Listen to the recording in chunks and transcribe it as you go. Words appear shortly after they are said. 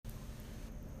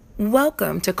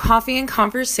Welcome to Coffee and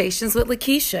Conversations with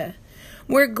Lakeisha.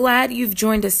 We're glad you've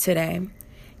joined us today.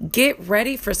 Get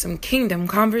ready for some kingdom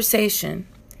conversation.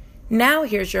 Now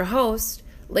here's your host,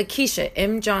 Lakeisha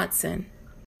M. Johnson.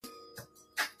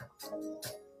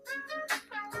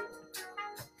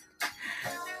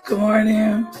 Good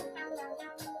morning.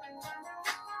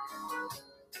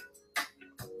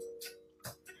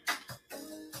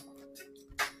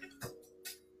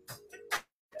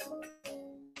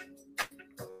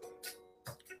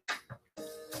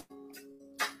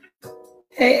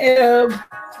 Hey, Eb.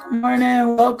 Good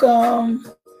morning. Welcome.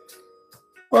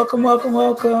 Welcome.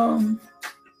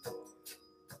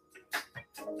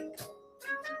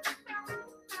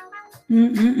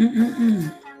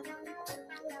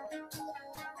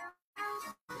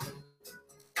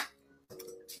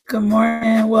 Good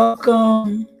morning.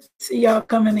 Welcome. See y'all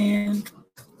coming in.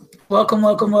 Welcome.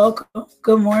 Good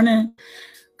morning.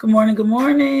 Good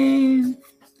morning.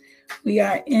 We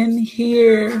are in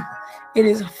here. It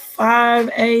is 5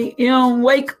 a.m.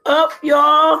 Wake up,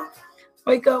 y'all.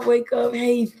 Wake up.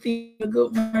 Hey, Thea,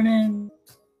 good morning.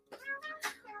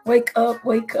 Wake up.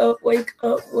 Hey,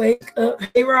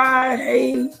 Rod.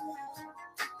 Hey.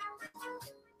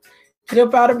 Get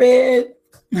up out of bed.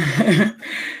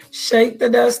 Shake the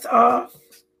dust off.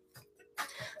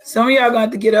 Some of y'all going to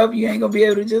have to get up. You ain't going to be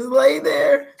able to just lay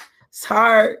there. It's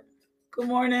hard. Good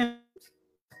morning.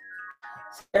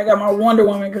 I got my Wonder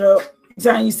Woman cup.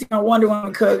 Anytime you see my Wonder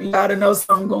Woman cup, you gotta know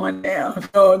something going down.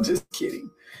 No, I'm just kidding.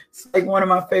 It's like one of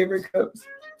my favorite cups.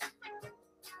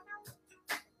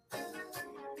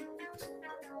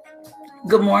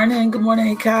 Good morning.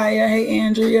 Hey, Kaya. Hey,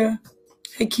 Andrea.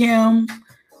 Hey, Kim.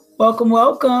 Welcome.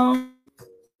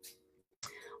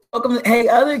 Hey,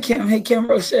 other Kim. Hey, Kim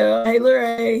Rochelle. Hey,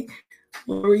 Lori.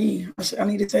 I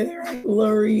need to say that right.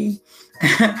 Lori.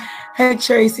 Hey,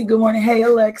 Tracy. Good morning. Hey,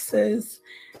 Alexis.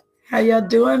 How y'all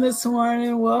doing this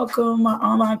morning? Welcome. My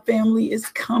online family is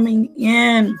coming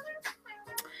in.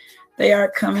 They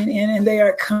are coming in and they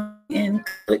are coming in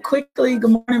quickly.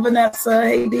 Good morning, Vanessa.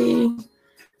 Hey, Dee.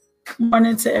 Good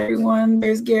morning to everyone.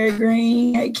 There's Gary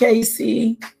Green. Hey,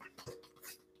 Casey.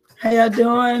 How y'all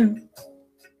doing?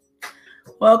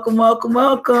 Welcome.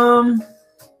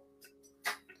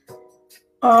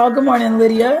 Oh, good morning,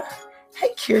 Lydia.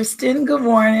 Hey, Kirsten. Good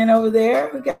morning over there.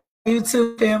 We got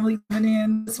YouTube family coming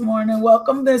in this morning.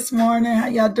 Welcome this morning. How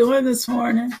y'all doing this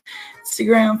morning?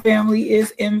 Instagram family is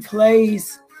in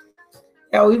place.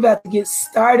 Yeah, we about to get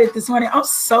started this morning. I'm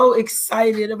so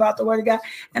excited about the Word of God.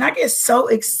 And I get so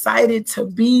excited to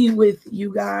be with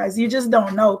you guys. You just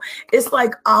don't know. It's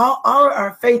like all of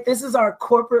our faith. This is our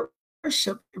corporate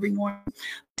worship every morning.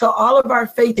 So all of our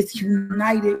faith is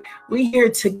united. We here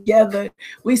together.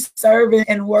 We serving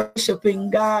and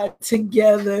worshiping God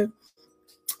together.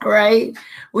 Right?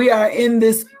 We are in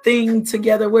this thing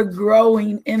together. We're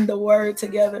growing in the Word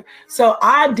together. So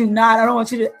I don't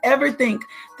want you to ever think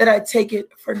that I take it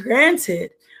for granted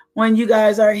when you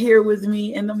guys are here with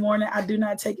me in the morning. I do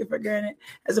not take it for granted.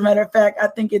 As a matter of fact, I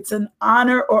think it's an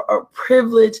honor or a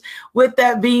privilege. With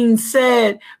that being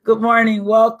said, good morning.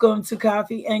 Welcome to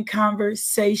Coffee and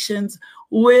Conversations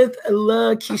with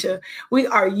Lakeisha. We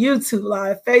are YouTube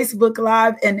Live, Facebook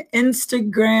Live, and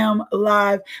Instagram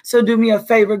Live. So do me a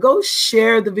favor, go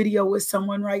share the video with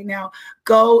someone right now.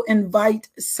 Go invite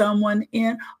someone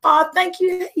in. Oh, thank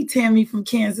you. Hey, Tammy from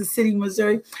Kansas City,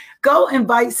 Missouri. Go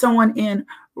invite someone in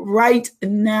right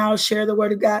now. Share the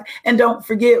Word of God. And don't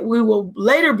forget, we will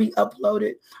later be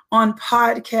uploaded on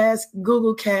podcast,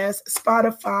 Google Cast,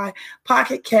 Spotify,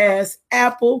 Pocket Cast,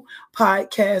 Apple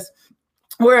Podcast.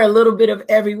 We're a little bit of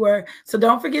everywhere. So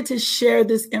don't forget to share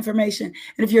this information.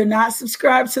 And if you're not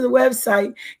subscribed to the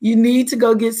website, you need to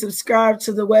go get subscribed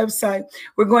to the website.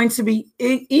 We're going to be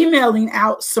emailing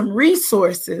out some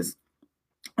resources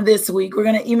this week. We're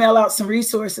going to email out some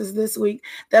resources this week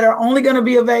that are only going to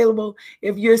be available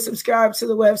if you're subscribed to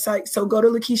the website. So go to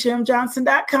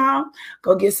LakeishaMJohnson.com.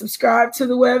 Go get subscribed to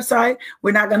the website.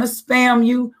 We're not going to spam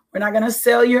you. We're not going to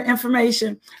sell your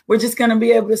information. We're just going to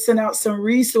be able to send out some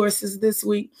resources this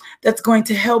week that's going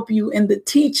to help you in the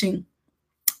teaching.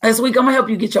 This week, I'm going to help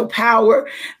you get your power.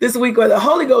 This week, or the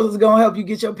Holy Ghost is going to help you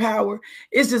get your power.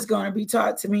 It's just going to be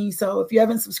taught to me. So if you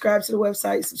haven't subscribed to the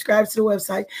website, subscribe to the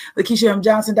website,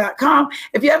 LakeishaMJohnson.com.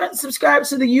 If you haven't subscribed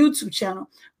to the YouTube channel,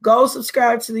 go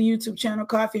subscribe to the YouTube channel,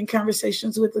 Coffee and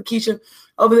Conversations with Lakeisha.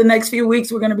 Over the next few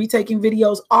weeks, we're going to be taking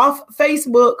videos off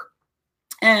Facebook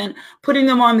and putting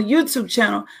them on the YouTube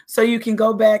channel so you can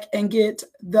go back and get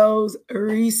those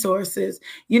resources.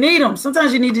 You need them.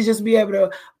 Sometimes you need to just be able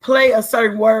to play a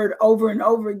certain word over and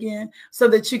over again so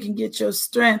that you can get your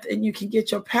strength and you can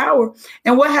get your power.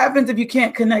 And what happens if you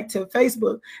can't connect to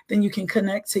Facebook? Then you can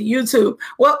connect to YouTube.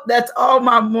 Well, that's all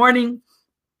my morning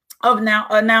of now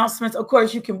announcements. Of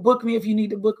course, you can book me if you need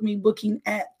to book me, booking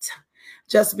at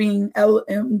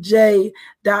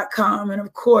justbeinglmj.com. And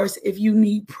of course, if you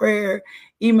need prayer,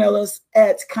 email us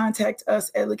at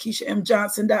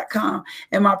contactus@LakeishaMJohnson.com,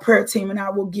 and my prayer team and I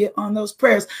will get on those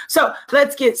prayers. So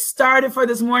let's get started for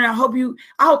this morning. I hope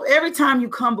every time you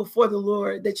come before the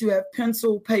Lord that you have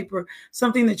pencil, paper,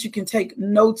 something that you can take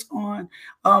notes on.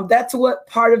 That's what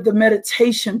part of the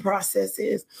meditation process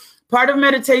is. Part of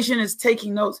meditation is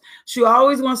taking notes. So you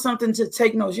always want something to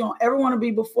take notes. You don't ever want to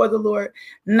be before the Lord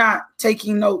not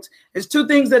taking notes. There's two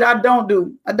things that I don't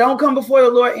do. I don't come before the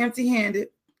Lord empty-handed.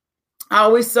 I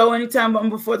always sow anytime I'm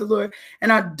before the Lord.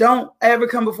 And I don't ever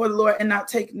come before the Lord and not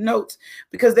take notes,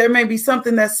 because there may be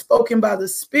something that's spoken by the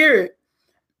Spirit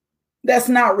that's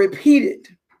not repeated.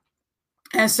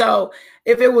 And so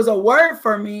if it was a word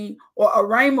for me or a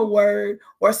rhema word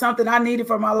or something I needed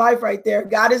for my life right there,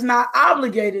 God is not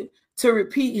obligated to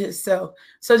repeat himself.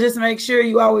 So just make sure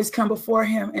you always come before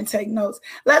him and take notes.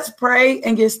 Let's pray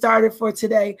and get started for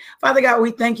today. Father God, we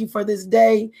thank you for this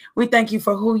day. We thank you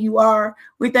for who you are.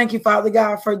 We thank you, Father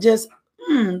God, for just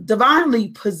divinely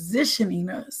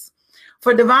positioning us.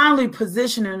 For divinely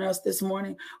positioning us this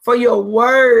morning. For your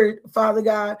word, Father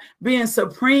God, being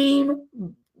supreme,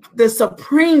 the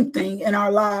supreme thing in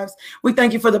our lives. We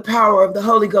thank you for the power of the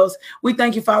Holy Ghost. We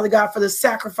thank you, Father God, for the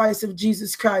sacrifice of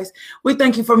Jesus Christ. We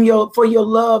thank you for your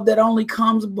love that only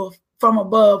comes from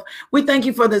above. We thank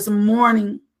you for this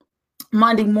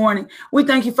Monday morning. We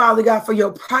thank you, Father God, for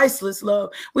your priceless love.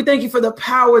 We thank you for the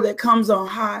power that comes on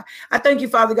high. I thank you,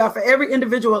 Father God, for every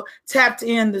individual tapped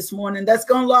in this morning that's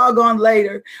going to log on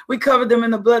later. We cover them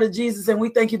in the blood of Jesus, and we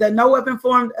thank you that no weapon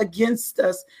formed against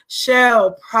us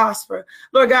shall prosper.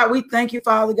 Lord God, we thank you,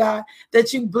 Father God,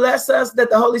 that you bless us, that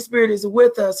the Holy Spirit is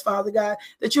with us, Father God,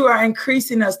 that you are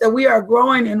increasing us, that we are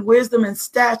growing in wisdom and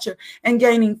stature and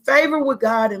gaining favor with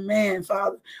God and man,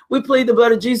 Father. We plead the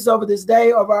blood of Jesus over this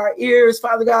day, over our ears,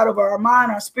 Father God, over our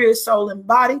mind, our spirit, soul, and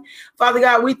body. Father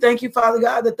God, we thank you, Father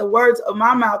God, that the words of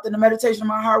my mouth and the meditation of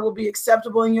my heart will be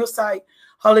acceptable in your sight.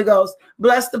 Holy Ghost,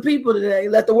 bless the people today.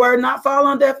 Let the word not fall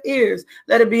on deaf ears.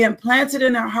 Let it be implanted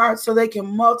in their hearts so they can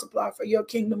multiply for your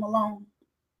kingdom alone.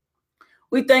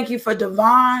 We thank you for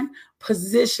divine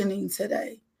positioning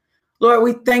today. Lord,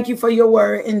 we thank you for your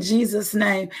word in Jesus'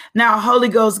 name. Now, Holy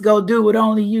Ghost, go do what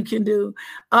only you can do.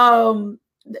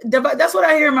 That's what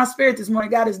I hear in my spirit this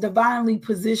morning. God is divinely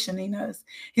positioning us.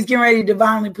 He's getting ready to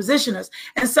divinely position us.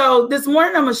 And so this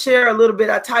morning, I'm going to share a little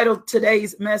bit. I titled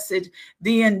today's message,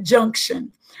 The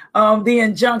Injunction. The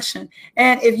injunction.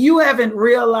 And if you haven't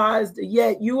realized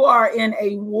yet, you are in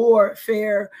a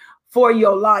warfare for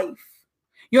your life.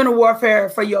 You're in a warfare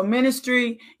for your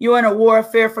ministry. You're in a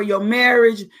warfare for your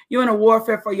marriage. You're in a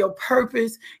warfare for your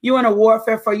purpose. You're in a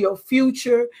warfare for your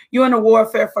future. You're in a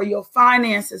warfare for your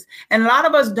finances. And a lot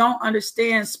of us don't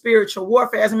understand spiritual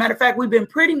warfare. As a matter of fact, we've been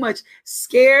pretty much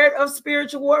scared of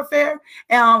spiritual warfare.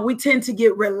 And we tend to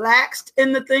get relaxed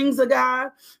in the things of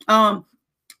God.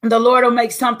 The Lord will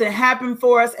make something happen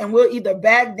for us and we'll either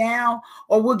back down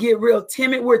or we'll get real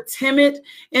timid. We're timid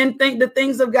in the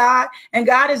things of God. And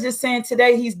God is just saying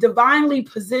today, he's divinely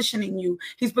positioning you.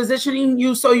 He's positioning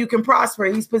you so you can prosper.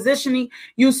 He's positioning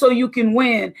you so you can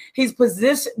win. He's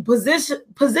positioning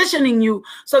you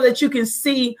so that you can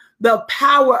see the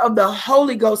power of the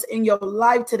Holy Ghost in your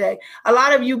life today. A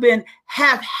lot of you been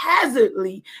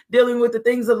haphazardly dealing with the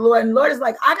things of the Lord. And the Lord is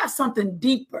like, I got something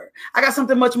deeper. I got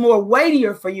something much more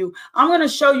weightier for you. I'm going to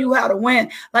show you how to win.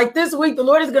 Like this week, the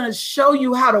Lord is going to show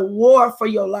you how to war for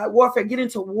your life, get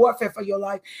into warfare for your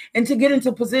life and to get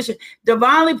into position,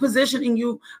 divinely positioning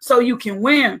you so you can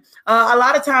win. A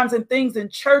lot of times in things in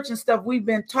church and stuff, we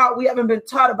haven't been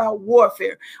taught about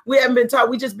warfare. We haven't been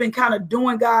taught. We just been kind of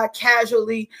doing God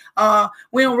casually.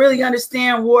 We don't really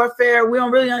understand warfare. We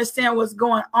don't really understand what's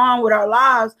going on with our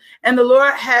lives. And the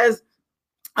Lord has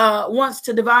wants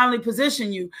to divinely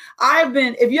position you.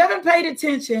 If you haven't paid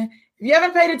attention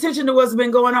to what's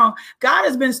been going on, God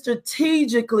has been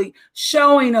strategically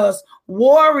showing us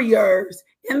warriors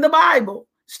in the Bible.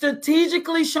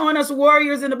 Strategically showing us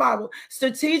warriors in the Bible,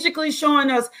 strategically showing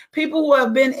us people who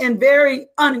have been in very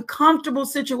uncomfortable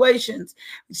situations,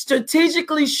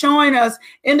 strategically showing us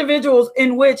individuals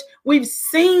in which we've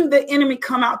seen the enemy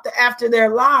come out after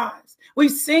their lives.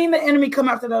 We've seen the enemy come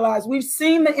after their lives. We've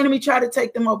seen the enemy try to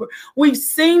take them over. We've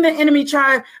seen the enemy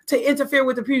try to interfere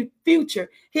with the future.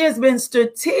 He has been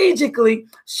strategically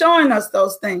showing us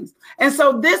those things. And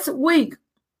so this week,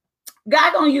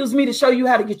 God gonna use me to show you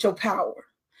how to get your power.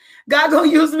 God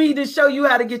gonna use me to show you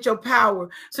how to get your power.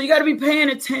 So you got to be paying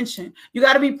attention. You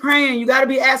got to be praying. You got to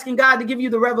be asking God to give you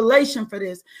the revelation for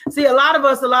this. See, a lot of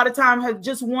us, a lot of time have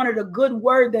just wanted a good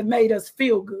word that made us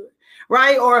feel good,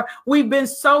 right? Or we've been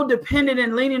so dependent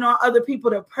and leaning on other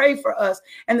people to pray for us.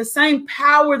 And the same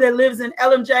power that lives in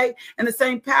LMJ and the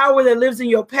same power that lives in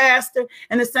your pastor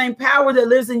and the same power that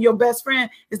lives in your best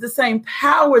friend is the same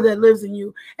power that lives in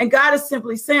you. And God is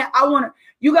simply saying, I'm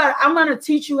going to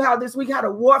teach you how this week, how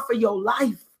to war for your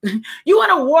life. You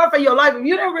in a war for your life. If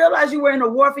you didn't realize you were in a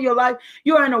war for your life,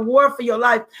 you are in a war for your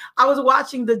life. I was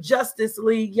watching the Justice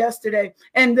League yesterday,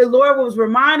 and the Lord was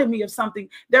reminding me of something.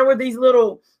 There were these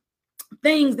little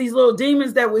things, these little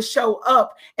demons that would show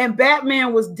up, and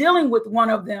Batman was dealing with one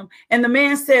of them. And the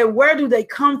man said, where do they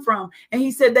come from? And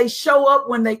he said, they show up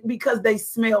because they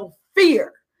smell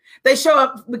fear. They show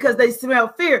up because they smell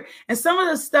fear. And some of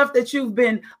the stuff that you've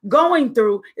been going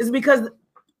through is because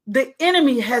the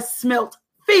enemy has smelt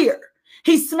fear.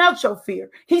 He smelt your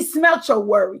fear. He smelt your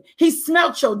worry. He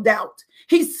smelt your doubt.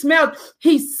 He smelled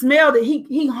it.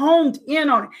 He homed in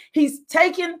on it. He's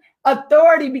taken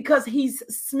authority because he's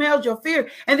smelled your fear.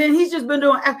 And then he's just been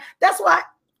doing. That's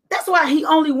why he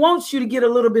only wants you to get a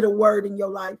little bit of word in your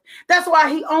life. That's why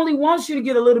he only wants you to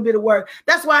get a little bit of word.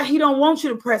 That's why he don't want you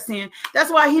to press in.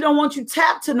 That's why he don't want you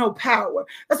tap to no power.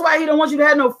 That's why he don't want you to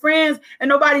have no friends and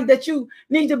nobody that you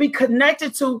need to be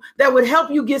connected to that would help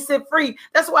you get set free.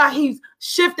 That's why he's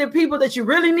shifted people that you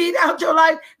really need out your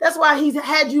life. That's why he's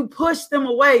had you push them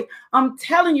away. I'm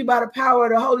telling you by the power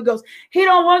of the Holy Ghost. He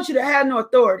don't want you to have no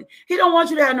authority. He don't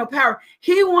want you to have no power.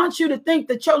 He wants you to think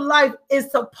that your life is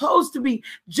supposed to be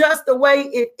just the way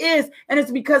it is. And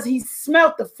it's because he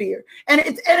smelt the fear. And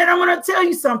I'm going to tell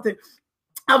you something.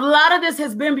 A lot of this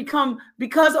has been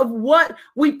because of what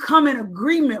we've come in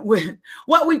agreement with,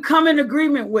 what we've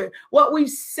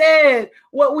said,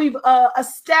 what we've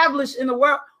established in the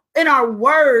world. In our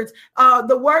words,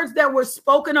 the words that were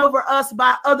spoken over us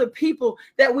by other people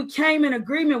that we came in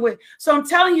agreement with. So I'm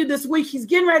telling you this week, he's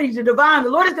getting ready to the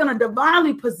Lord is going to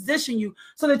divinely position you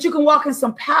so that you can walk in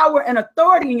some power and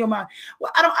authority in your mind.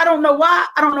 Well, I don't know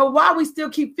why we still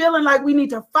keep feeling like we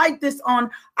need to fight this on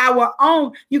our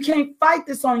own. You can't fight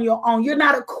this on your own. You're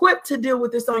not equipped to deal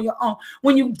with this on your own.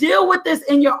 When you deal with this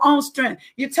in your own strength,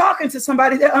 you're talking to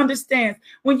somebody that understands.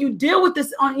 When you deal with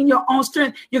this in your own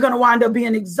strength, you're going to wind up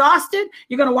being exhausted.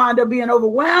 You're going to wind up being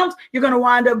overwhelmed. You're going to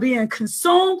wind up being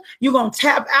consumed. You're going to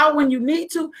tap out when you need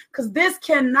to, because this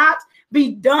cannot be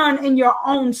done in your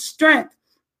own strength.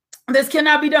 This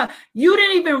cannot be done. You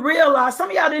didn't even realize,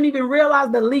 some of y'all didn't even realize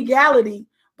the legality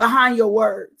behind your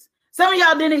words. Some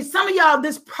of y'all,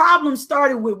 this problem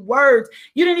started with words.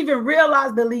 You didn't even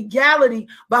realize the legality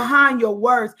behind your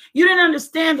words. You didn't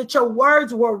understand that your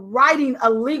words were writing a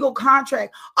legal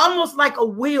contract, almost like a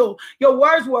will. Your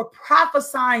words were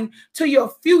prophesying to your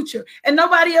future. And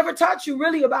nobody ever taught you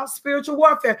really about spiritual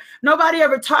warfare. Nobody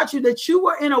ever taught you that you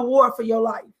were in a war for your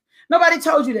life. Nobody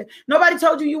told you that. Nobody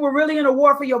told you you were really in a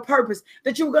war for your purpose,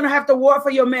 that you were going to have to war for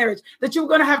your marriage, that you were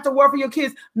going to have to war for your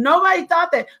kids. Nobody thought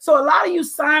that. So a lot of you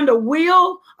signed a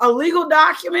will, a legal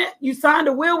document. You signed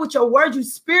a will with your words. You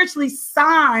spiritually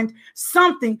signed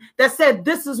something that said,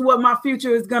 this is what my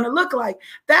future is going to look like.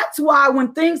 That's why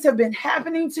when things have been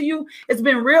happening to you, it's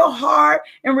been real hard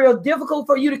and real difficult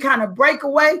for you to kind of break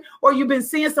away, or you've been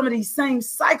seeing some of these same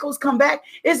cycles come back.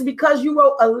 It's because you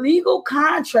wrote a legal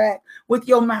contract with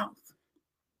your mouth.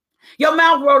 Your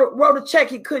mouth wrote a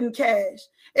check it couldn't cash,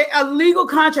 a legal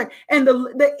contract, and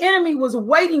the enemy was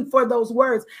waiting for those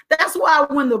words. That's why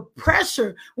when the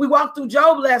pressure, we walked through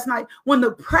Job last night, when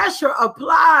the pressure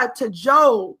applied to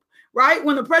Job, right?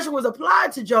 When the pressure was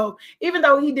applied to Job, even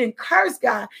though he didn't curse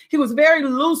God, he was very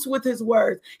loose with his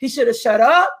words. He should have shut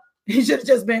up. He should have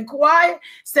just been quiet,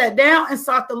 sat down, and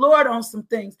sought the Lord on some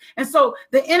things. And so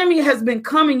the enemy has been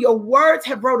coming. Your words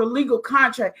have wrote a legal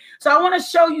contract. So I want to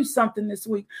show you something this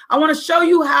week. I want to show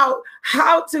you how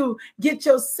to get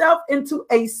yourself into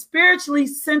a spiritually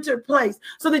centered place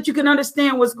so that you can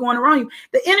understand what's going around you.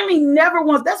 The enemy never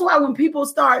wants. That's why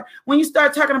when you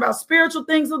start talking about spiritual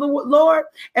things of the Lord,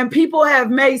 and people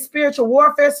have made spiritual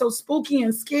warfare so spooky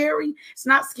and scary. It's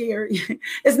not scary.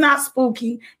 It's not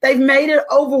spooky. They've made it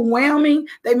overwhelming.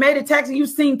 They made it taxing. You've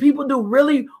seen people do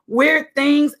really weird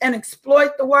things and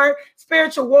exploit the word.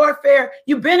 spiritual warfare,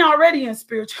 you've been already in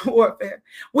spiritual warfare.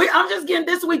 I'm just getting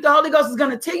this week, the Holy Ghost is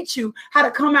going to teach you how to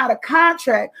come out of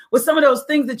contract with some of those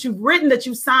things that you've written, that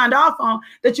you signed off on,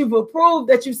 that you've approved,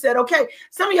 that you said, okay.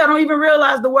 Some of y'all don't even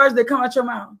realize the words that come out your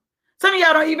mouth. Some of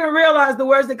y'all don't even realize the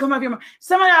words that come out your mouth.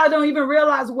 Some of y'all don't even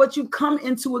realize what you've come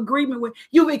into agreement with.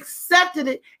 You've accepted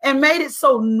it and made it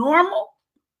so normal.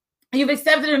 You've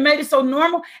accepted it and made it so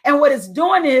normal. And what it's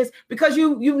doing is, because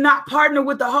you've not partnered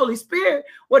with the Holy Spirit,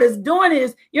 what it's doing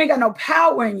is you ain't got no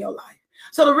power in your life.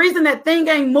 So the reason that thing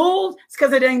ain't moved is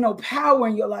because it ain't no power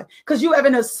in your life. Because you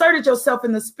haven't asserted yourself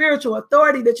in the spiritual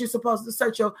authority that you're supposed to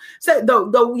assert your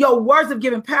words have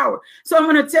given power. So I'm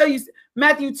going to tell you,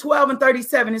 Matthew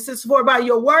 12:37, it says, for by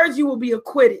your words you will be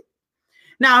acquitted.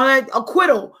 Now,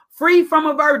 acquittal, free from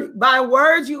a verdict. By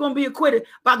words, you're going to be acquitted.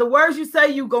 By the words you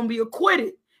say, you're going to be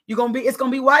acquitted. It's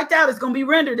going to be wiped out. It's going to be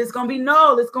rendered. It's going to be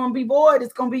null. It's going to be void.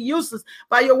 It's going to be useless.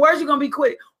 By your words, you're going to be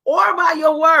acquitted. Or by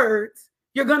your words,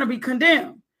 you're going to be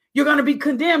condemned. You're going to be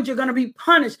condemned. You're going to be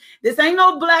punished. This ain't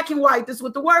no black and white. This is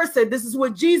what the word said. This is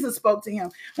what Jesus spoke to him.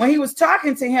 When he was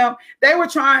talking to him, they were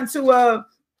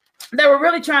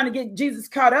really trying to get Jesus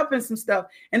caught up in some stuff.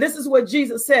 And this is what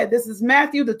Jesus said. This is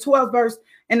Matthew, the 12th verse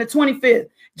and the 25th.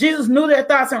 Jesus knew their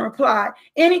thoughts and replied,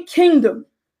 any kingdom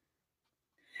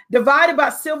divided by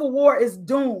civil war is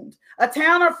doomed. A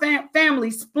town or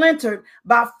family splintered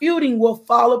by feuding will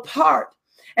fall apart.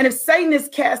 And if Satan is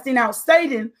casting out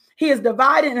Satan, he is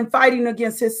divided and fighting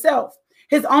against himself.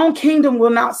 His own kingdom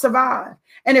will not survive.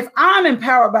 And if I'm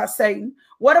empowered by Satan,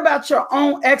 what about your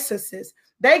own exorcists?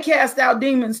 They cast out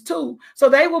demons too. So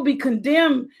they will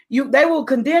condemn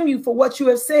you for what you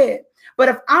have said. But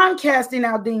if I'm casting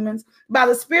out demons by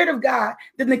the Spirit of God,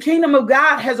 then the kingdom of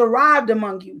God has arrived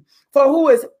among you. For who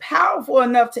is powerful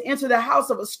enough to enter the house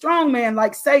of a strong man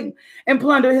like Satan and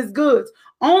plunder his goods?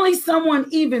 Only someone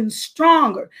even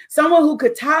stronger, someone who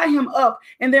could tie him up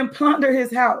and then plunder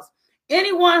his house.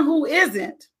 Anyone who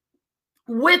isn't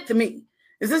with me,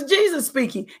 this is Jesus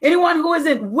speaking. Anyone who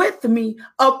isn't with me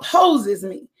opposes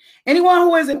me. Anyone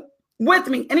who isn't with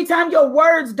me, anytime your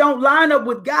words don't line up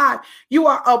with God, you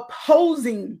are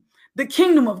opposing the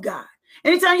kingdom of God.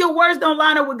 Anytime your words don't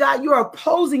line up with God, you are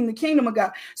opposing the kingdom of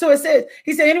God. So he said,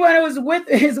 anyone who isn't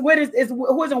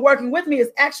working with me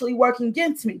is actually working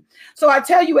against me. So I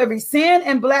tell you, every sin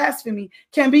and blasphemy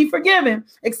can be forgiven,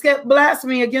 except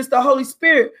blasphemy against the Holy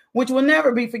Spirit, which will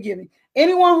never be forgiven.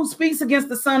 Anyone who speaks against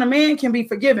the Son of Man can be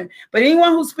forgiven, but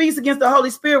anyone who speaks against the Holy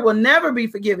Spirit will never be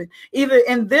forgiven, either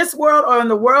in this world or in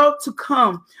the world to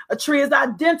come. A tree is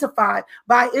identified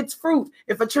by its fruit.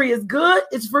 If a tree is good,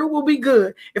 its fruit will be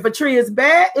good. If a tree is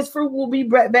bad, its fruit will be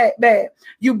bad.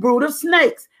 You brood of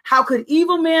snakes. How could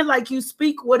evil men like you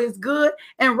speak what is good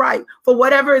and right? For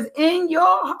whatever is in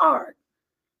your heart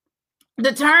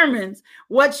determines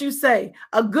what you say.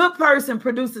 A good person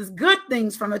produces good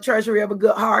things from the treasury of a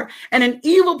good heart, and an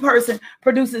evil person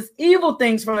produces evil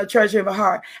things from the treasury of a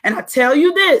heart. And I tell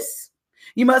you this,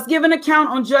 you must give an account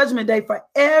on Judgment Day for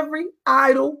every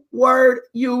idle word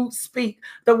you speak.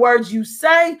 The words you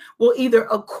say will either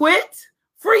acquit,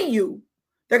 free you.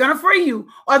 They're going to free you,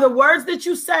 or the words that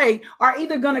you say are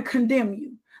either going to condemn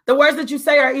you. The words that you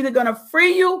say are either going to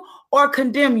free you or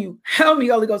condemn you. Help me,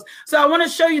 Holy Ghost. So I want to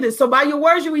show you this. So by your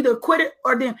words, you either acquit it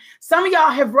or condemn. Some of y'all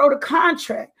have wrote a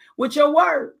contract with your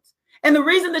words. And the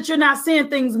reason that you're not seeing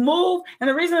things move, and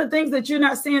the reason that you're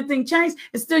not seeing things change,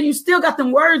 is you still got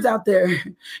them words out there.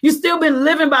 You still been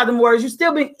living by them words. You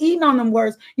still been eating on them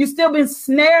words. You still been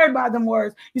snared by them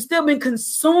words. You still been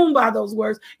consumed by those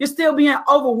words. You're still being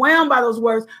overwhelmed by those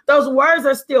words. Those words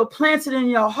are still planted in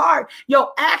your heart.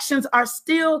 Your actions are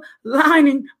still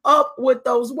lining up with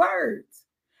those words.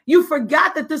 You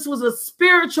forgot that this was a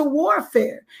spiritual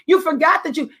warfare. You forgot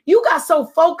that you got so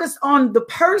focused on the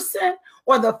person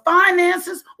or the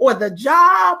finances or the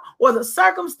job or the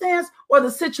circumstance or the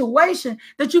situation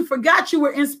that you forgot you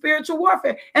were in spiritual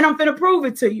warfare. And I'm going to prove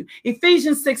it to you.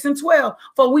 Ephesians 6:12.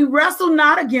 For we wrestle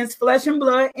not against flesh and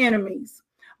blood enemies,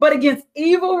 but against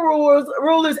evil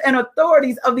rulers and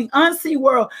authorities of the unseen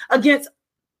world, against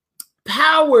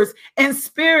powers and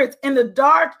spirits in the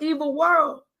dark, evil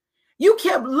world. You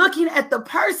kept looking at the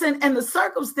person and the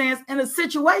circumstance and the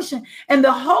situation. And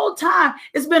the whole time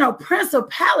it's been a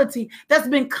principality that's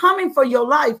been coming for your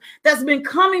life, that's been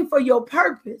coming for your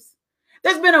purpose.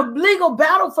 There's been a legal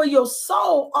battle for your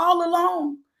soul all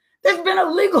along. There's been a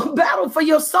legal battle for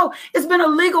your soul. It's been a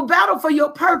legal battle for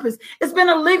your purpose. It's been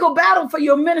a legal battle for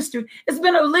your ministry. It's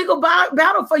been a legal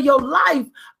battle for your life.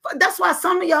 That's why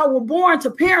some of y'all were born to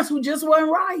parents who just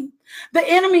weren't right. The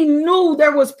enemy knew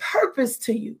there was purpose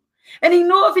to you. And he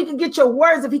knew if he could get your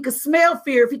words, if he could smell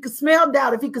fear, if he could smell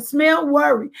doubt, if he could smell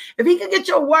worry, if he could get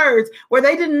your words where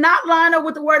they did not line up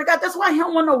with the word of God, that's why he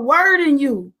don't want no word in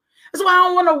you. That's why I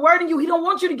don't want no word in you. He don't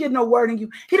want you to get no word in you.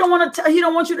 He don't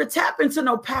want you to tap into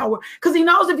no power, because he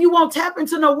knows if you won't tap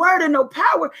into no word and no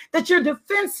power, that you're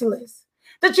defenseless,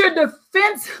 that you're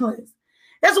defenseless.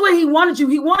 That's where he wanted you.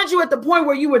 He wanted you at the point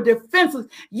where you were defenseless.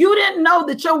 You didn't know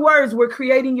that your words were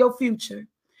creating your future.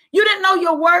 You didn't know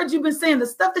your words you've been saying, the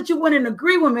stuff that you went in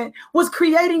agreement was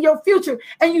creating your future.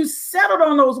 And you settled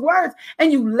on those words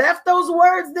and you left those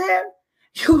words there.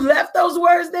 You left those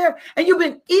words there and you've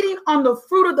been eating on the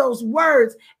fruit of those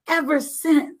words ever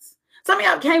since. Some of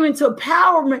y'all came into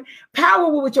power with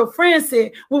what your friend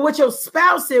said, with what your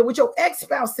spouse said, what your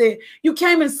ex-spouse said. You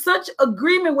came in such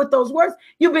agreement with those words.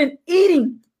 You've been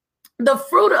eating the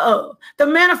fruit of the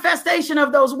manifestation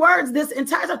of those words this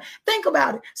entire time. Think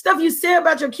about it. Stuff you say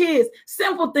about your kids,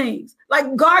 simple things like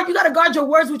you got to guard your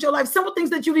words with your life. Simple things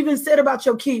that you've even said about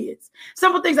your kids.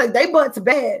 Simple things like they butt's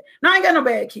bad. No, I ain't got no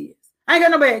bad kids. I ain't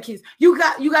got no bad kids. You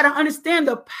got to understand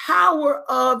the power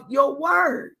of your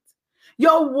words.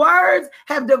 Your words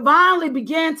have divinely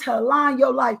began to align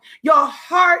your life. Your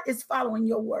heart is following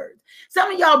your words.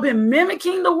 Some of y'all been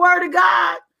mimicking the word of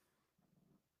God,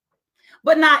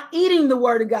 but not eating the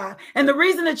word of God. And the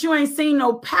reason that you ain't seen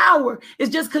no power is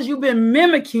just because you've been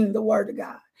mimicking the word of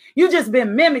God. You just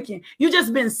been mimicking. You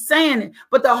just been saying it,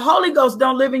 but the Holy Ghost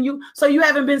don't live in you. So you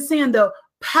haven't been seeing the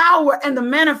power and the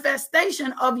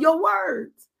manifestation of your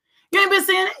words. You ain't been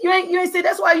saying it. You ain't saying.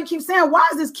 That's why you keep saying, why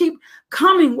does this keep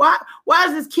coming? Why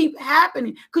does this keep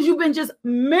happening? Because you've been just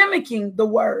mimicking the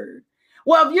word.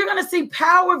 Well, if you're going to see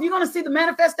power, if you're going to see the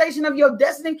manifestation of your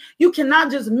destiny, you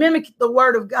cannot just mimic the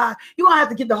word of God. You're going to have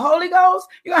to get the Holy Ghost.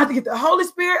 You're going to have to get the Holy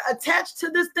Spirit attached to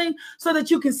this thing so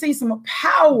that you can see some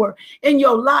power in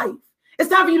your life. It's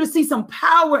time for you to see some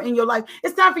power in your life.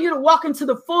 It's time for you to walk into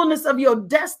the fullness of your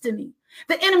destiny.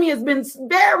 The enemy has been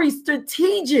very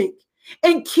strategic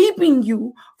in keeping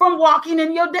you from walking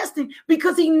in your destiny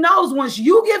because he knows once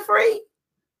you get free,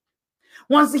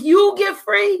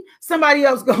 somebody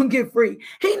else gonna get free.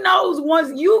 He knows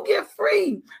once you get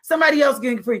free, somebody else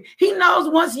get free. He knows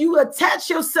once you attach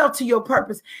yourself to your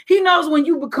purpose. He knows when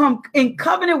you become in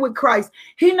covenant with Christ.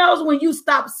 He knows when you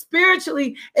stop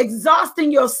spiritually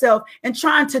exhausting yourself and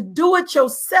trying to do it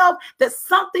yourself, that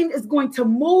something is going to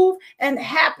move and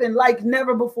happen like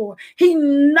never before. He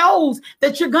knows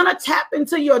that you're gonna tap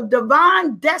into your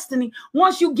divine destiny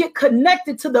once you get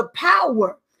connected to the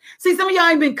power. See, some of y'all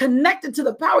ain't been connected to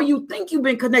the power. You think you've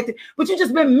been connected, but you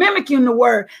just been mimicking the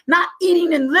word, not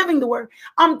eating and living the word.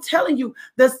 I'm telling you,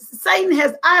 I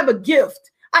have a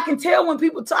gift. I can tell when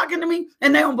people talking to me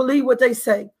and they don't believe what they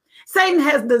say. Satan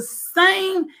has the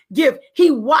same gift. He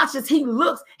watches, he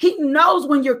looks, he knows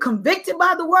when you're convicted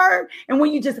by the word and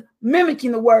when you're just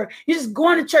mimicking the word. You're just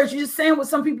going to church. You're just saying what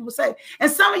some people say.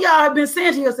 And some of y'all have been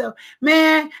saying to yourself,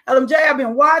 man, LMJ, I've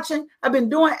been watching. I've been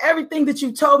doing everything that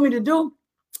you told me to do.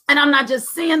 And I'm not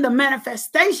just seeing the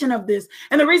manifestation of this.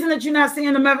 And the reason that you're not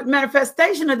seeing the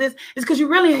manifestation of this is because you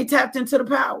really ain't tapped into the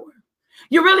power.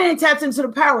 You really ain't tapped into the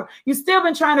power. You still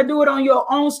been trying to do it on your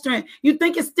own strength. You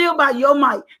think it's still by your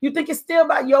might. You think it's still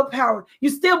by your power. You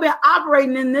still been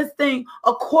operating in this thing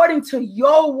according to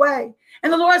your way.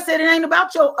 And the Lord said, it ain't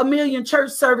about your 1 million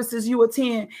church services you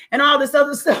attend and all this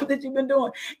other stuff that you've been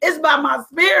doing. It's by my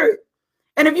spirit.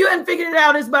 And if you haven't figured it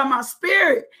out, it's by my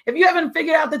spirit. If you haven't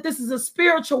figured out that this is a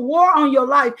spiritual war on your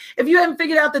life, if you haven't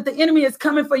figured out that the enemy is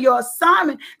coming for your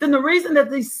assignment, then the reason that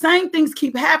these same things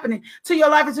keep happening to your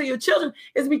life and to your children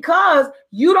is because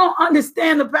you don't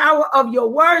understand the power of your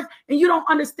words and you don't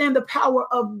understand the power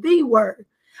of the word.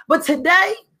 But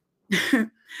today,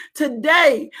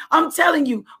 I'm telling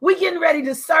you, we're getting ready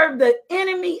to serve the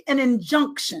enemy an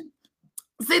injunction.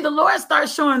 See, the Lord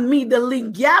starts showing me the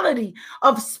legality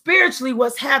of spiritually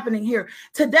what's happening here.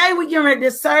 Today, we're getting ready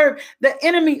to serve the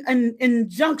enemy an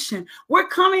injunction. We're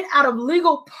coming out of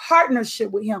legal partnership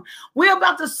with him. We're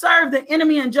about to serve the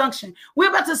enemy injunction.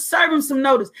 We're about to serve him some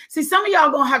notice. See, some of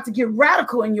y'all going to have to get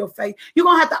radical in your faith. You're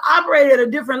going to have to operate at a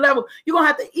different level. You're going to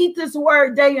have to eat this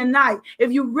word day and night.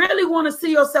 If you really want to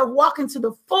see yourself walk into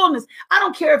the fullness, I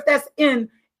don't care if that's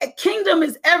in kingdom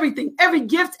is everything, every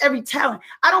gift, every talent.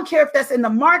 I don't care if that's in the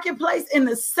marketplace, in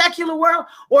the secular world,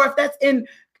 or if that's in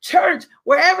church,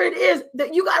 wherever it is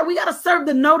that we got to serve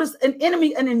the notice an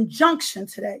enemy, an injunction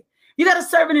today. You got to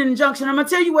serve an injunction. I'm going to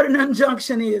tell you what an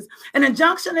injunction is. An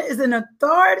injunction is an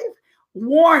authoritative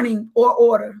warning or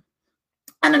order.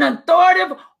 And an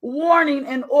authoritative warning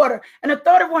and order. An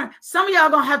authoritative warning. Some of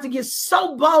y'all going to have to get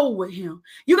so bold with him.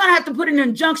 You're going to have to put an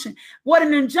injunction. What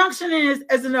an injunction is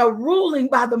a ruling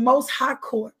by the Most High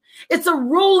Court. It's a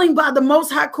ruling by the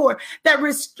Most High Court that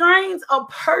restrains a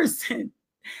person.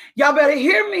 Y'all better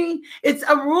hear me. It's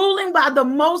a ruling by the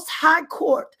Most High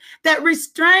Court that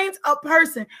restrains a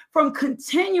person from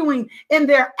continuing in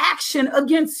their action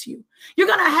against you. You're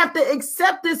going to have to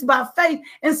accept this by faith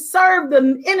and serve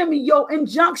the enemy your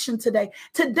injunction today.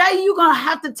 Today, you're going to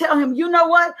have to tell him, you know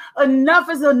what? Enough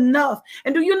is enough.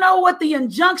 And do you know what the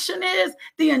injunction is?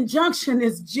 The injunction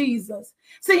is Jesus.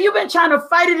 See, you've been trying to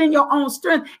fight it in your own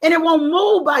strength, and it won't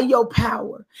move by your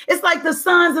power. It's like the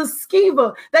sons of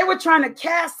Sceva. They were trying to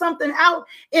cast something out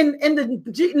in the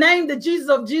name, the Jesus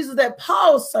of Jesus that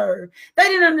Paul served. They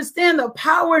didn't understand the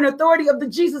power and authority of the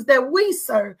Jesus that we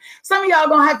serve. Some of y'all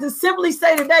going to have to simply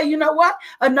say today, you know what?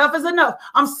 Enough is enough.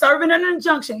 I'm serving an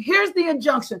injunction. Here's the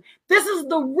injunction. This is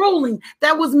the ruling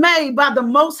that was made by the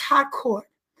Most High Court.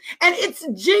 And it's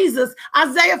Jesus,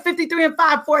 Isaiah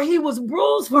 53:5, for he was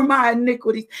bruised for my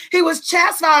iniquities. He was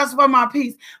chastised for my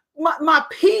peace. My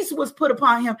peace was put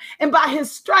upon him, and by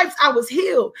his stripes I was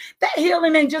healed. That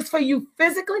healing ain't just for you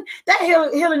physically. That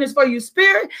healing is for your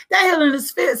spirit. That healing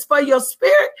is for your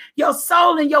spirit, your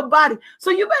soul, and your body.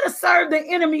 So you better serve the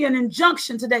enemy an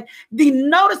injunction today. The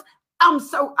notice, our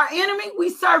enemy, we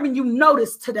serving you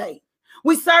notice today.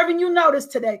 We serving you notice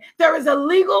today. There is a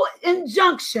legal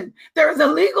injunction. There is a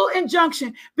legal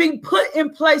injunction being put in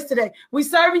place today. We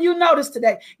serving you notice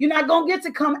today. You're not going to get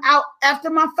to come out after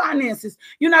my finances.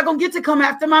 You're not going to get to come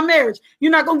after my marriage.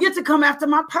 You're not going to get to come after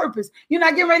my purpose. You're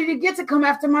not getting ready to get to come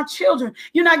after my children.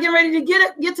 You're not getting ready to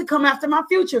get to come after my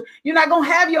future. You're not going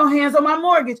to have your hands on my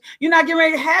mortgage. You're not getting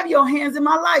ready to have your hands in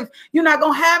my life. You're not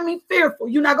going to have me fearful.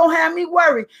 You're not going to have me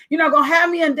worried. You're not going to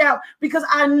have me in doubt, because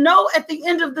I know at the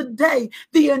end of the day,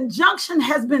 the injunction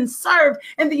has been served,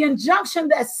 and the injunction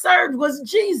that served was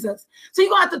Jesus. So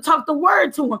you're going to have to talk the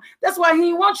word to him. That's why he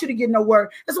didn't want you to get no word.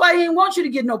 That's why he didn't want you to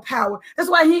get no power. That's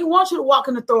why he didn't want you to walk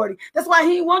in authority. That's why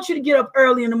he didn't want you to get up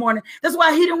early in the morning. That's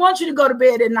why he didn't want you to go to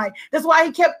bed at night. That's why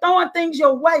he kept throwing things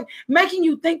your way, making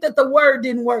you think that the word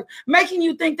didn't work, making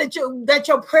you think that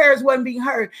your prayers wasn't being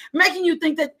heard, making you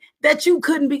think that you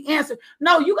couldn't be answered.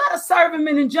 No, you got to serve him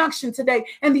an injunction today.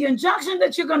 And the injunction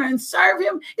that you're going to serve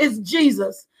him is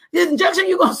Jesus. The injunction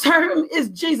you're going to serve him is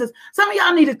Jesus. Some of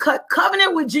y'all need to cut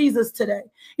covenant with Jesus today.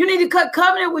 You need to cut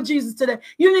covenant with Jesus today.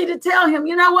 You need to tell him,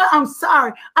 you know what? I'm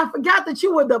sorry. I forgot that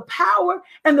you were the power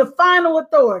and the final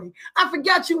authority. I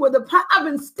forgot you were the power. I've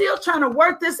been still trying to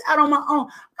work this out on my own.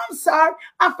 I'm sorry.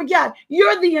 I forgot.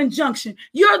 You're the injunction.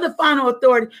 You're the final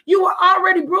authority. You were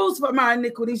already bruised for my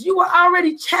iniquities. You were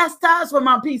already chastised for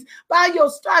my peace. By your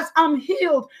stripes, I'm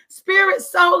healed, spirit,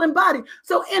 soul, and body.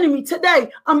 So enemy, today,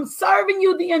 I'm serving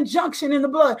you the injunction in the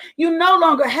blood. You no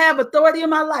longer have authority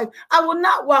in my life. I will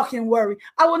not walk in worry.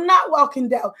 I will not walk in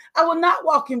doubt. I will not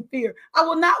walk in fear. I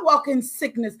will not walk in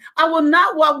sickness. I will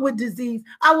not walk with disease.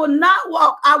 I will not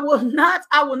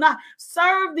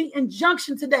serve the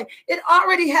injunction today. It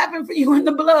already happened for you in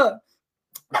the blood.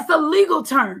 That's a legal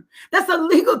term. That's a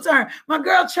legal term. My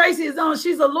girl Tracy is on.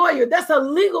 She's a lawyer. That's a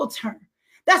legal term.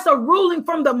 That's a ruling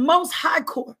from the Most High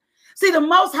Court. See, the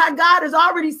Most High God has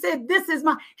already said,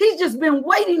 he's just been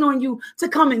waiting on you to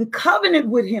come in covenant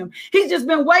with him. He's just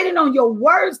been waiting on your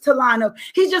words to line up.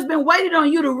 He's just been waiting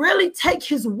on you to really take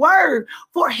his word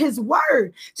for his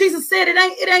word. Jesus said,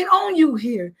 it ain't on you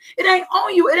here. It ain't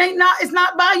on you. It's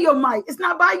not by your might. It's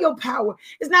not by your power.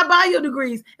 It's not by your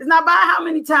degrees. It's not by how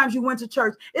many times you went to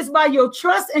church. It's by your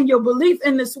trust and your belief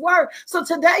in this word. So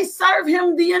today, serve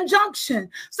him the injunction.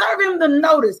 Serve him the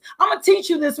notice. I'm going to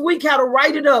teach you this week how to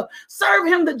write it up. Serve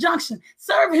him the junction.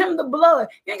 Serve him the blood.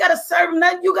 You ain't got to serve him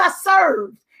that. You got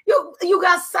served. You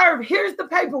got served. Here's the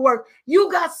paperwork. You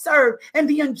got served. And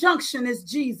the injunction is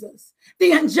Jesus.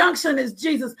 The injunction is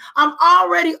Jesus. I'm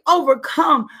already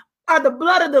overcome by the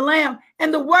blood of the Lamb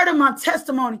and the word of my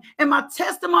testimony. And my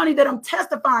testimony that I'm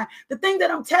testifying, the thing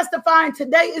that I'm testifying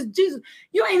today is Jesus.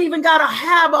 You ain't even got to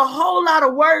have a whole lot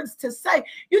of words to say.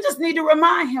 You just need to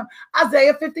remind him.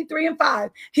 Isaiah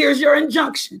 53:5. Here's your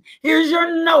injunction. Here's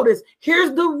your notice.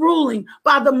 Here's the ruling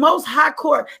by the Most High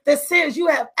Court that says you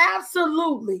have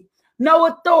absolutely no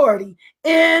authority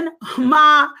in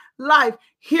my life.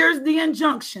 Here's the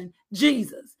injunction,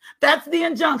 Jesus. That's the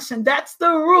injunction. That's the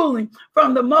ruling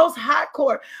from the Most High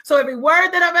Court. So every word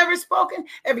that I've ever spoken,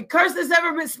 every curse that's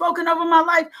ever been spoken over my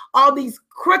life, all these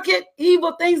crooked,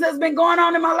 evil things that's been going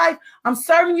on in my life, I'm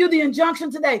serving you the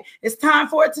injunction today. It's time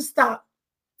for it to stop.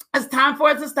 It's time for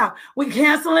it to stop. We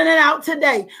canceling it out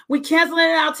today. We canceling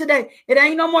it out today. It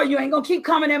ain't no more. You ain't going to keep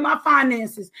coming in my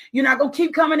finances. You're not going to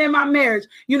keep coming in my marriage.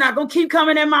 You're not going to keep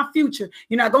coming in my future.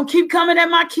 You're not going to keep coming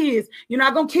in my kids. You're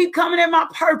not going to keep coming in my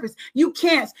purpose. You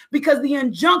can't, because the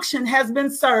injunction has been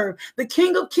served. The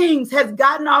King of Kings has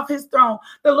gotten off his throne.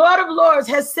 The Lord of Lords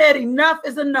has said enough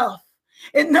is enough.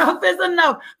 Enough is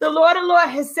enough. The Lord of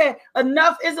Lords has said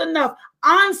enough is enough.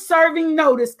 I'm serving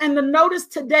notice, and the notice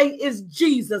today is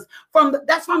Jesus.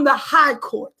 That's from the high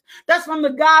court. That's from the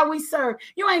God we serve.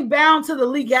 You ain't bound to the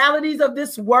legalities of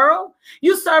this world.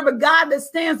 You serve a God that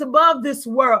stands above this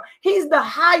world. He's the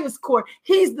highest court.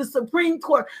 He's the Supreme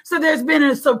Court. So there's been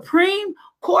a Supreme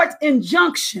Court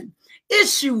injunction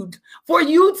issued for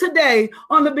you today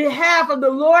on the behalf of the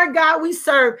Lord God we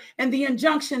serve, and the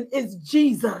injunction is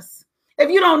Jesus. If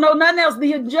you don't know nothing else,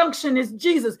 the injunction is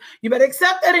Jesus. You better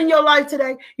accept that in your life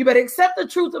today. You better accept the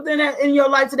truth of that in your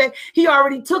life today. He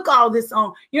already took all this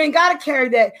on. You ain't got to carry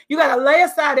that. You got to lay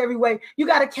aside every weight. You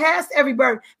got to cast every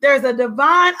burden. There's a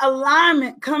divine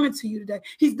alignment coming to you today.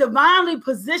 He's divinely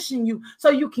positioned you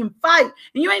so you can fight.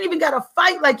 And you ain't even got to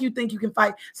fight like you think you can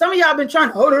fight. Some of y'all been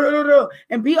trying to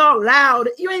and be all loud.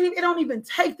 It don't even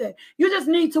take that. You just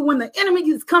need to, when the enemy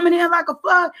is coming in like a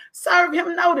flood, serve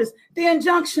him notice. The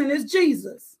injunction is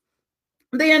Jesus.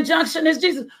 The injunction is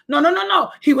Jesus.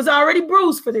 No. He was already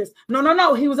bruised for this.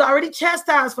 No. He was already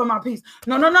chastised for my peace.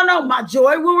 No. My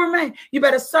joy will remain. You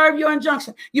better serve your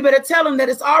injunction. You better tell him that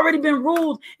it's already been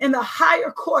ruled in the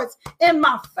higher courts in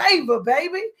my favor,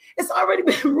 baby. It's already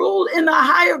been ruled in the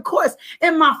higher courts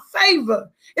in my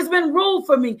favor. It's been ruled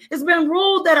for me. It's been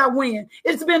ruled that I win.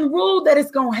 It's been ruled that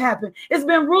it's going to happen. It's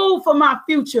been ruled for my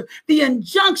future. The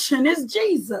injunction is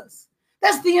Jesus.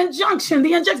 That's the injunction.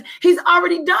 The injunction. He's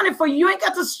already done it for you. You ain't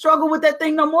got to struggle with that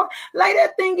thing no more. Lay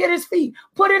that thing at his feet.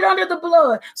 Put it under the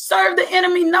blood. Serve the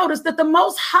enemy notice that the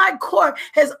Most High Court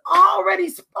has already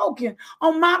spoken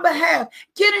on my behalf.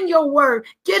 Get in your word.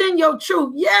 Get in your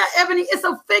truth. Yeah, Ebony, it's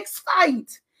a fixed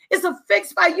fight. It's a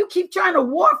fixed fight. You keep trying to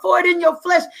war for it in your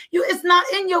flesh. It's not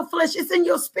in your flesh. It's in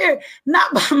your spirit.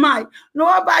 Not by might,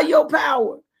 nor by your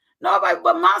power. Nobody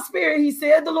but my spirit, he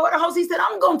said, the Lord of hosts, he said,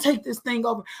 I'm going to take this thing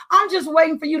over. I'm just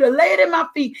waiting for you to lay it at my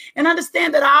feet and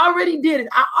understand that I already did it.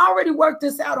 I already worked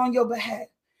this out on your behalf.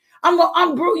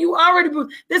 You already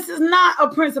bruised. This is not a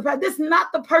principality. This is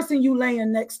not the person you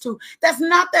laying next to. That's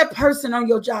not that person on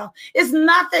your job. It's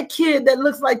not that kid that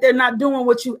looks like they're not doing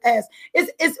what you ask.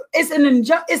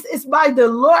 It's by the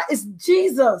Lord. It's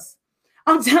Jesus.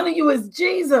 I'm telling you, it's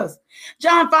Jesus.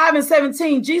 John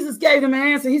 5:17, Jesus gave them an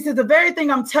answer. He said, the very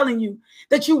thing I'm telling you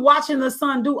that you watching the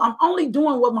son do, I'm only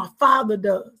doing what my father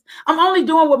does. I'm only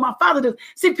doing what my father does.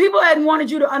 See, people hadn't wanted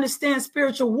you to understand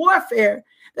spiritual warfare.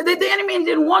 The enemy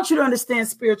didn't want you to understand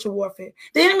spiritual warfare.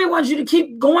 The enemy wants you to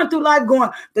keep going through life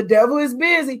going, the devil is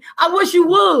busy. I wish you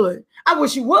would. I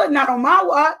wish you would, not on my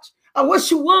watch. I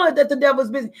wish you would that the devil's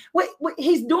busy. Wait,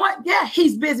 he's doing, yeah,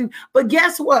 he's busy. But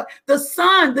guess what? The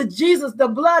Son, the Jesus, the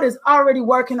blood is already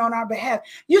working on our behalf.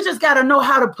 You just got to know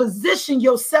how to position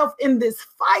yourself in this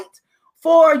fight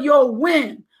for your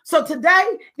win. So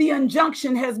today, the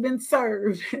injunction has been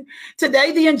served.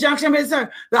 Today, the injunction has been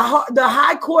served. The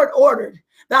high court ordered.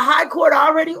 The high court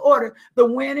already ordered the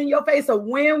win in your face. A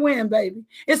win-win, baby.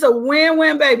 It's a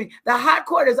win-win, baby. The high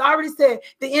court has already said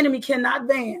the enemy cannot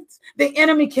advance. The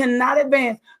enemy cannot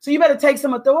advance. So you better take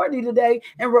some authority today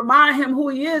and remind him who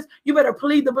he is. You better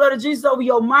plead the blood of Jesus over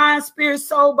your mind, spirit,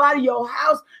 soul, body, your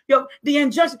house, the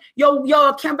injunction. Your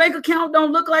bank account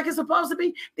don't look like it's supposed to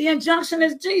be. The injunction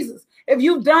is Jesus. If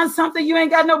you've done something you ain't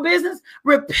got no business,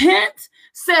 repent,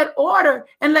 set order,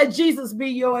 and let Jesus be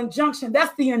your injunction.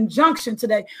 That's the injunction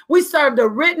today. We served a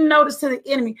written notice to the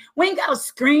enemy. We ain't got to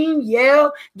scream,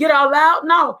 yell, get all out.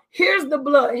 No, here's the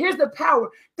blood. Here's the power.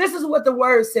 This is what the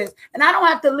word says. And I don't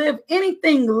have to live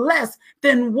anything less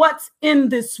than what's in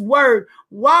this word.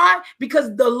 Why?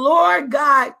 Because the Lord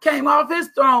God came off his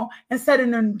throne and set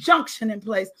an injunction in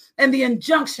place. And the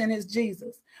injunction is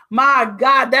Jesus. My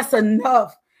God, that's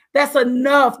enough. That's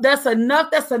enough. That's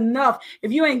enough. That's enough.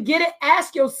 If you ain't get it,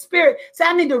 ask your spirit. Say,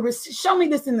 I need to show me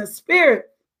this in the spirit.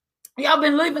 Y'all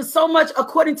been living so much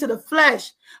according to the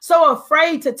flesh, so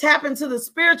afraid to tap into the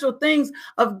spiritual things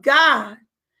of God.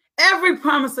 Every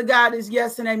promise of God is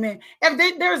yes and amen.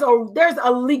 There's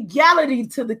a legality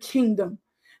to the kingdom.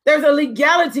 There's a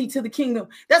legality to the kingdom.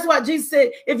 That's why Jesus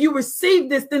said, if you receive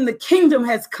this, then the kingdom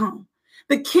has come.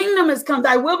 The kingdom has come.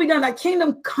 Thy will be done. Thy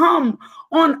kingdom come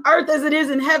on earth as it is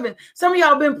in heaven. Some of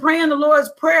y'all been praying the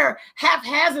Lord's Prayer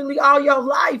haphazardly all your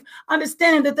life,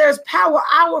 understanding that there's power.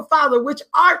 Our Father, which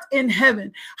art in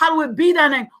heaven, hallowed be thy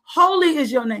name. Holy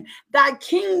is your name. Thy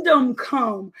kingdom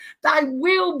come. Thy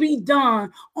will be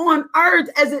done on earth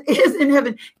as it is in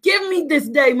heaven. Give me this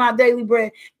day my daily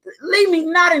bread. Lead me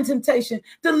not in temptation.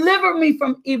 Deliver me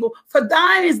from evil. For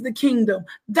thine is the kingdom.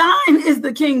 Thine is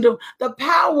the kingdom, the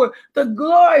power, the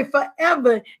glory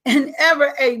forever and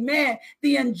ever. Amen.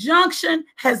 The injunction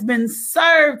has been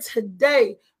served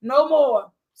today. No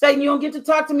more. Satan, you don't get to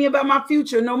talk to me about my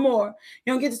future no more.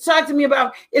 You don't get to talk to me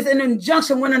about, it's an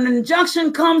injunction. When an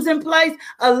injunction comes in place,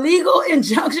 a legal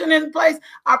injunction in place,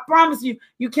 I promise you,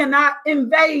 you cannot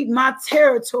invade my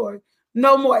territory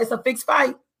no more. It's a fixed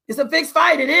fight. It's a fixed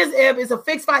fight. It is, Eb. It's a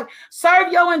fixed fight.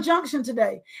 Serve your injunction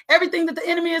today. Everything that the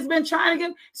enemy has been trying to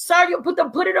get, serve you. Put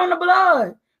it on the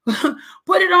blood.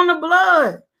 Put it on the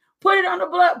blood. Put it on the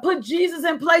blood. Put Jesus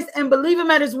in place and believe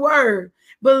him at his word.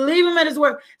 Believe him at his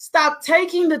word. Stop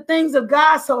taking the things of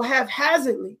God so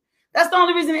haphazardly. That's the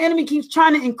only reason the enemy keeps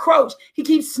trying to encroach. He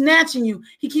keeps snatching you.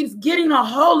 He keeps getting a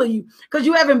hold of you because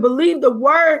you haven't believed the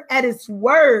word at its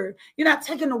word. You're not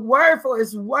taking the word for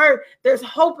his word. There's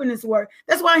hope in his word.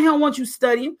 That's why he don't want you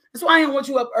studying. That's why he don't want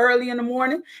you up early in the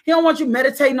morning. He don't want you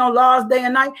meditating on laws day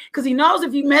and night because he knows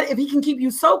if he can keep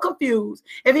you so confused,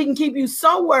 if he can keep you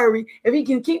so worried, if he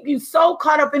can keep you so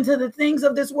caught up into the things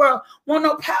of this world, won't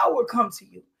no power come to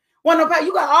you. Won't no power.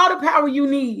 You got all the power you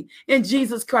need in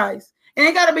Jesus Christ. It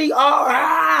ain't got to be all,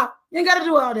 you ain't got to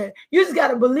do all that. You just got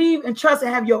to believe and trust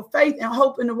and have your faith and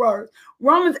hope in the word.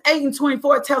 Romans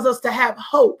 8:24 tells us to have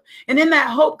hope. And in that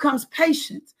hope comes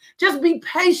patience. Just be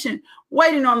patient,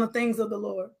 waiting on the things of the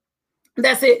Lord.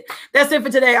 That's it. That's it for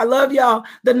today. I love y'all.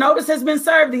 The notice has been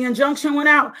served. The injunction went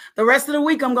out. The rest of the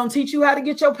week, I'm going to teach you how to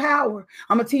get your power.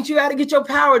 I'm going to teach you how to get your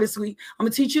power this week. I'm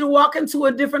going to teach you to walk into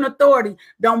a different authority.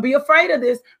 Don't be afraid of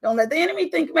this. Don't let the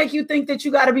enemy make you think that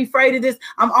you got to be afraid of this.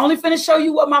 I'm only going to show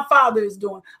you what my Father is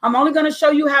doing. I'm only going to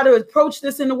show you how to approach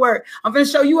this in the word. I'm going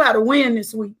to show you how to win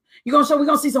this week. We're going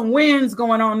to see some wins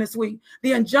going on this week.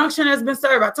 The injunction has been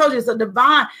served. I told you it's a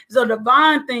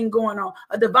divine thing going on,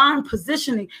 a divine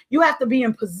positioning. You have to be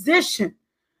in position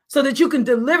so that you can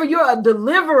deliver. You're a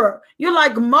deliverer. You're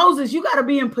like Moses. You got to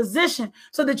be in position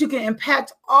so that you can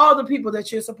impact all the people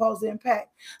that you're supposed to impact.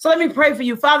 So let me pray for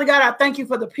you. Father God, I thank you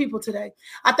for the people today.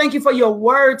 I thank you for your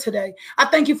word today. I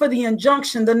thank you for the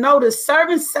injunction, the notice,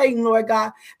 serving Satan, Lord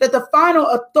God, that the final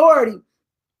authority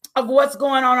of what's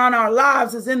going on in our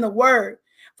lives is in the word.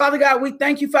 Father God, we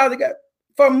thank you, Father God,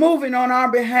 for moving on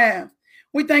our behalf.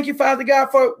 We thank you, Father God,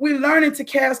 for we learning to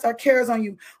cast our cares on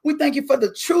you. We thank you for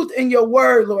the truth in your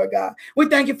word, Lord God. We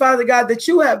thank you, Father God, that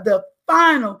you have the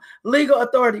final legal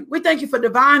authority. We thank you for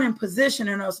divine imposition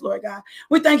in us, Lord God.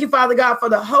 We thank you, Father God, for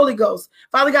the Holy Ghost.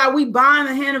 Father God, we bind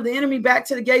the hand of the enemy back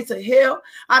to the gates of hell.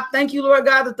 I thank you, Lord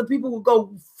God, that the people will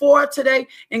go forth today,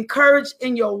 encouraged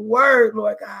in your word,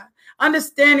 Lord God.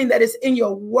 Understanding that it's in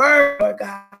your word, Lord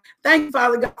God. Thank you,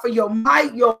 Father God, for your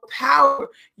might, your power,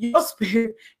 your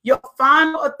spirit, your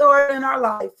final authority in our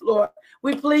life, Lord.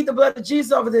 We plead the blood of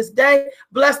Jesus over this day.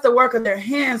 Bless the work of their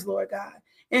hands, Lord God.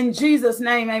 In Jesus'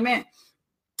 name, amen.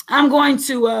 I'm going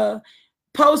to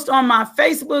post on my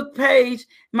Facebook page,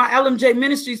 my LMJ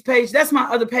Ministries page. That's my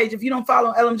other page. If you don't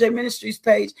follow LMJ Ministries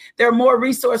page, there are more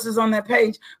resources on that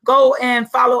page. Go and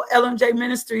follow LMJ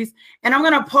Ministries. And I'm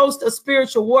going to post a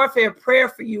spiritual warfare prayer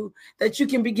for you that you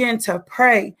can begin to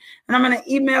pray. And I'm going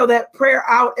to email that prayer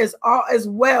out as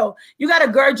well. You got to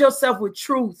gird yourself with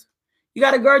truth. You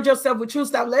got to gird yourself with truth.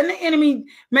 Stop letting the enemy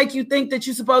make you think that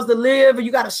you're supposed to live or you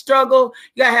got to struggle.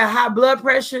 You got to have high blood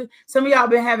pressure. Some of y'all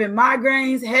been having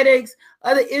migraines, headaches,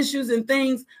 other issues and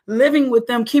things, living with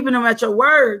them, keeping them at your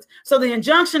words. So the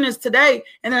injunction is today.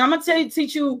 And then I'm going to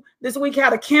teach you this week how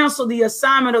to cancel the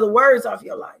assignment of the words off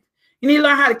your life. You need to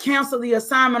learn how to cancel the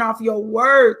assignment off your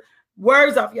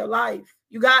words off your life.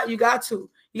 You got to.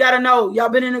 You got to know y'all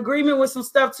been in agreement with some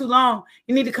stuff too long.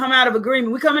 You need to come out of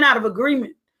agreement. We're coming out of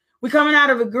agreement. We're coming out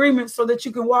of agreement so that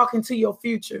you can walk into your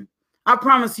future. I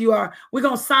promise you are. We're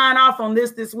going to sign off on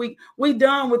this week. We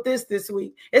done with this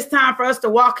week. It's time for us to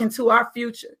walk into our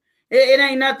future. It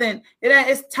ain't nothing.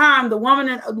 It's time. The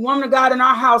woman of God in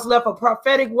our house left a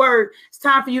prophetic word. It's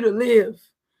time for you to live.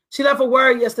 She left a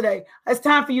word yesterday. It's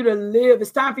time for you to live.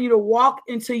 It's time for you to walk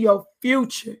into your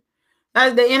future.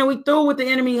 As the enemy through with the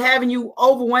enemy having you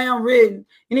overwhelmed, ridden.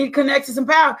 You need to connect to some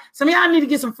power. Some of y'all need to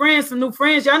get some friends, some new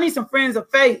friends. Y'all need some friends of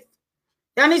faith.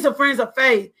 Y'all need some friends of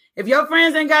faith. If your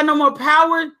friends ain't got no more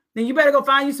power, then you better go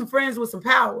find you some friends with some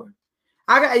power.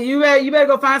 You better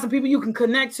go find some people you can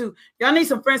connect to. Y'all need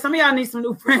some friends. Some of y'all need some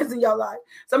new friends in your life.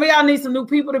 Some of y'all need some new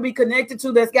people to be connected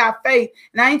to that's got faith.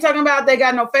 And I ain't talking about they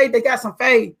got no faith. They got some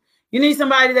faith. You need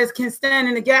somebody that can stand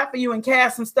in the gap for you and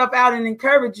cast some stuff out and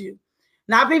encourage you.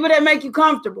 Not people that make you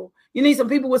comfortable. You need some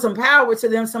people with some power to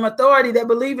them, some authority that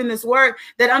believe in this word,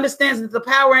 that understands that the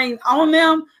power ain't on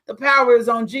them. The power is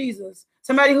on Jesus.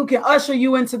 Somebody who can usher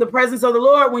you into the presence of the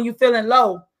Lord when you're feeling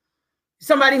low.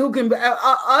 Somebody who can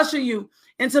usher you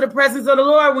into the presence of the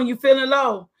Lord when you're feeling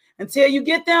low. Until you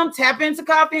get them, tap into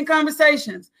Coffee and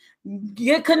Conversations.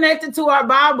 Get connected to our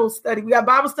Bible study. We got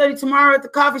Bible study tomorrow at the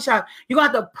coffee shop. You're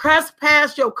going to have to press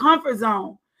past your comfort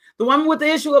zone. The woman with the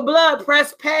issue of blood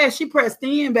pressed past. She pressed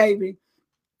in, baby.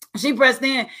 She pressed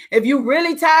in. If you're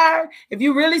really tired, if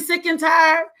you're really sick and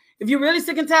tired, you're going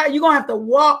to have to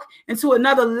walk into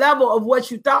another level of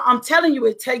what you thought. I'm telling you,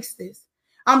 it takes this.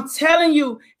 I'm telling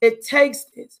you, it takes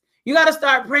this. You got to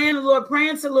start praying to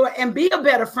the Lord, and be a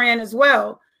better friend as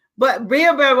well. But be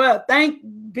a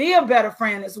better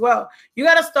friend as well. You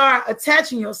got to start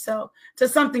attaching yourself to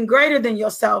something greater than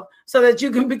yourself so that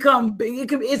you can become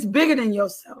big. It's bigger than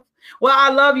yourself. Well, I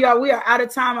love y'all. We are out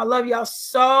of time. I love y'all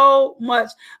so much.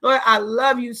 Lord, I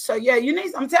love you. So yeah,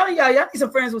 I'm telling y'all need some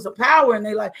friends with some power in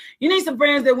their life. You need some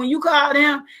friends that when you call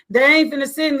them, they ain't finna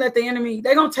sit and let the enemy,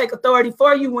 they're going to take authority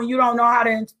for you when you don't know how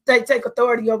to take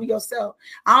authority over yourself.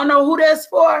 I don't know who that's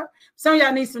for. Some of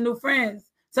y'all need some new friends.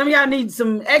 Some of y'all need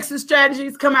some exit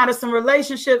strategies, come out of some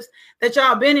relationships that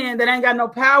y'all been in that ain't got no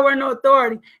power and no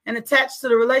authority, and attached to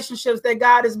the relationships that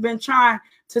God has been trying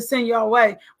to send your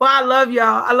way. Well, I love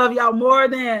y'all. I love y'all more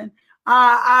than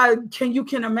you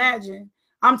can imagine.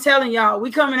 I'm telling y'all,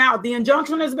 we coming out. The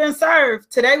injunction has been served.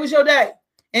 Today was your day.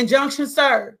 Injunction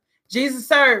served. Jesus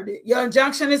served it. Your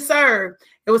injunction is served.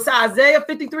 It was Isaiah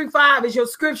 53:5 is your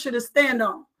scripture to stand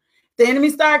on. The enemy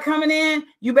start coming in,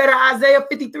 you better Isaiah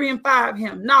 53:5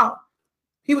 him. No,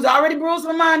 he was already bruised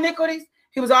for my iniquities.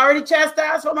 He was already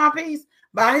chastised for my peace.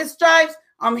 By his stripes,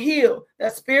 I'm healed.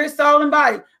 That's spirit, soul, and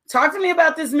body. Talk to me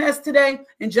about this mess today.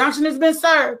 Injunction has been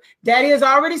served. Daddy has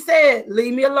already said,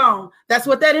 leave me alone. That's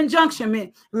what that injunction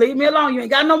meant. Leave me alone. You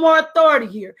ain't got no more authority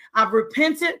here. I've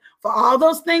repented for all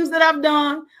those things that I've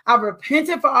done. I've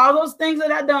repented for all those things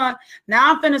that I've done.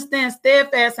 Now I'm finna stand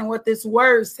steadfast in what this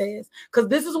word says, because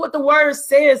this is what the word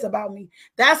says about me.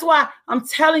 That's why I'm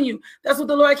telling you. That's what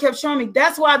the Lord kept showing me.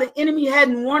 That's why the enemy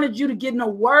hadn't wanted you to get no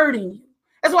word in you.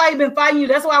 That's why he's been fighting you.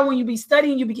 That's why when you be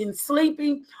studying, you begin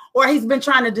sleeping, or he's been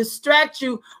trying to distract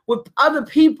you with other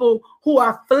people who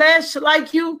are flesh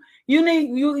like you. You've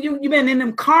been in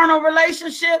them carnal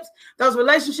relationships, those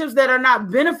relationships that are not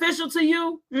beneficial to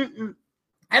you.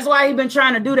 That's why he's been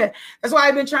trying to do that. That's why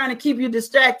he's been trying to keep you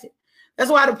distracted. That's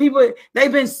why the people,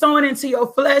 they've been sowing into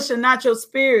your flesh and not your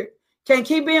spirit. Can't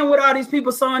keep being with all these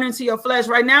people sowing into your flesh.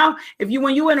 Right now,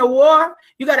 when you in a war,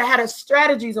 you got to have the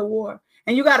strategies of war.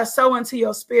 And you got to sow into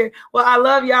your spirit. Well, I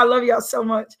love y'all. I love y'all so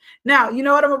much. Now, you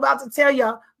know what I'm about to tell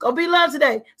y'all? Go be loved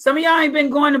today. Some of y'all ain't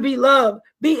been going to be loved.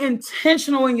 Be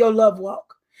intentional in your love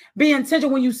walk. Be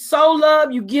intentional. When you sow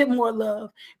love, you get more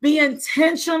love. Be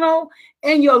intentional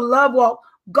in your love walk.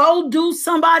 Go do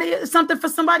something for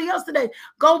somebody else today.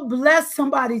 Go bless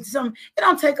somebody. It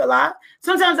don't take a lot.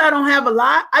 Sometimes I don't have a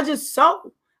lot. I just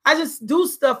sow. I just do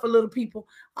stuff for little people.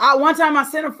 One time I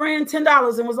sent a friend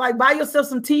 $10 and was like, buy yourself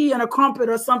some tea and a crumpet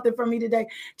or something for me today.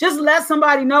 Just let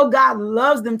somebody know God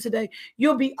loves them today.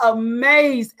 You'll be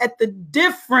amazed at the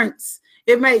difference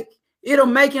it'll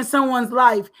make in someone's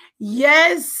life.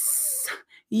 Yes.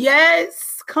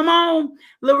 Come on,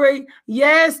 Lorraine.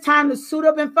 Yes, time to suit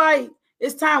up and fight.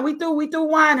 It's time. We through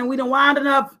whining. We done whined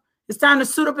enough. It's time to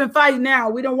suit up and fight now.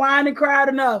 We done whined and cried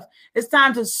enough. It's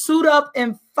time to suit up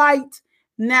and fight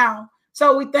now.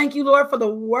 So we thank you, Lord, for the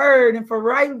word and for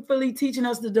rightfully teaching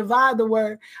us to divide the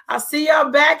word. I'll see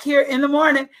y'all back here in the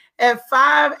morning at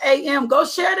 5 a.m. Go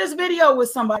share this video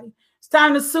with somebody. It's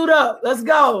time to suit up. Let's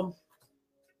go.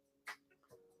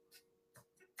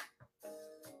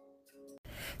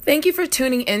 Thank you for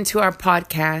tuning into our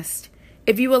podcast.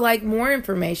 If you would like more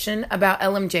information about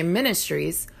LMJ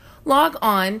Ministries, log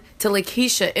on to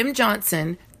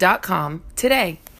LakeishaMJohnson.com today.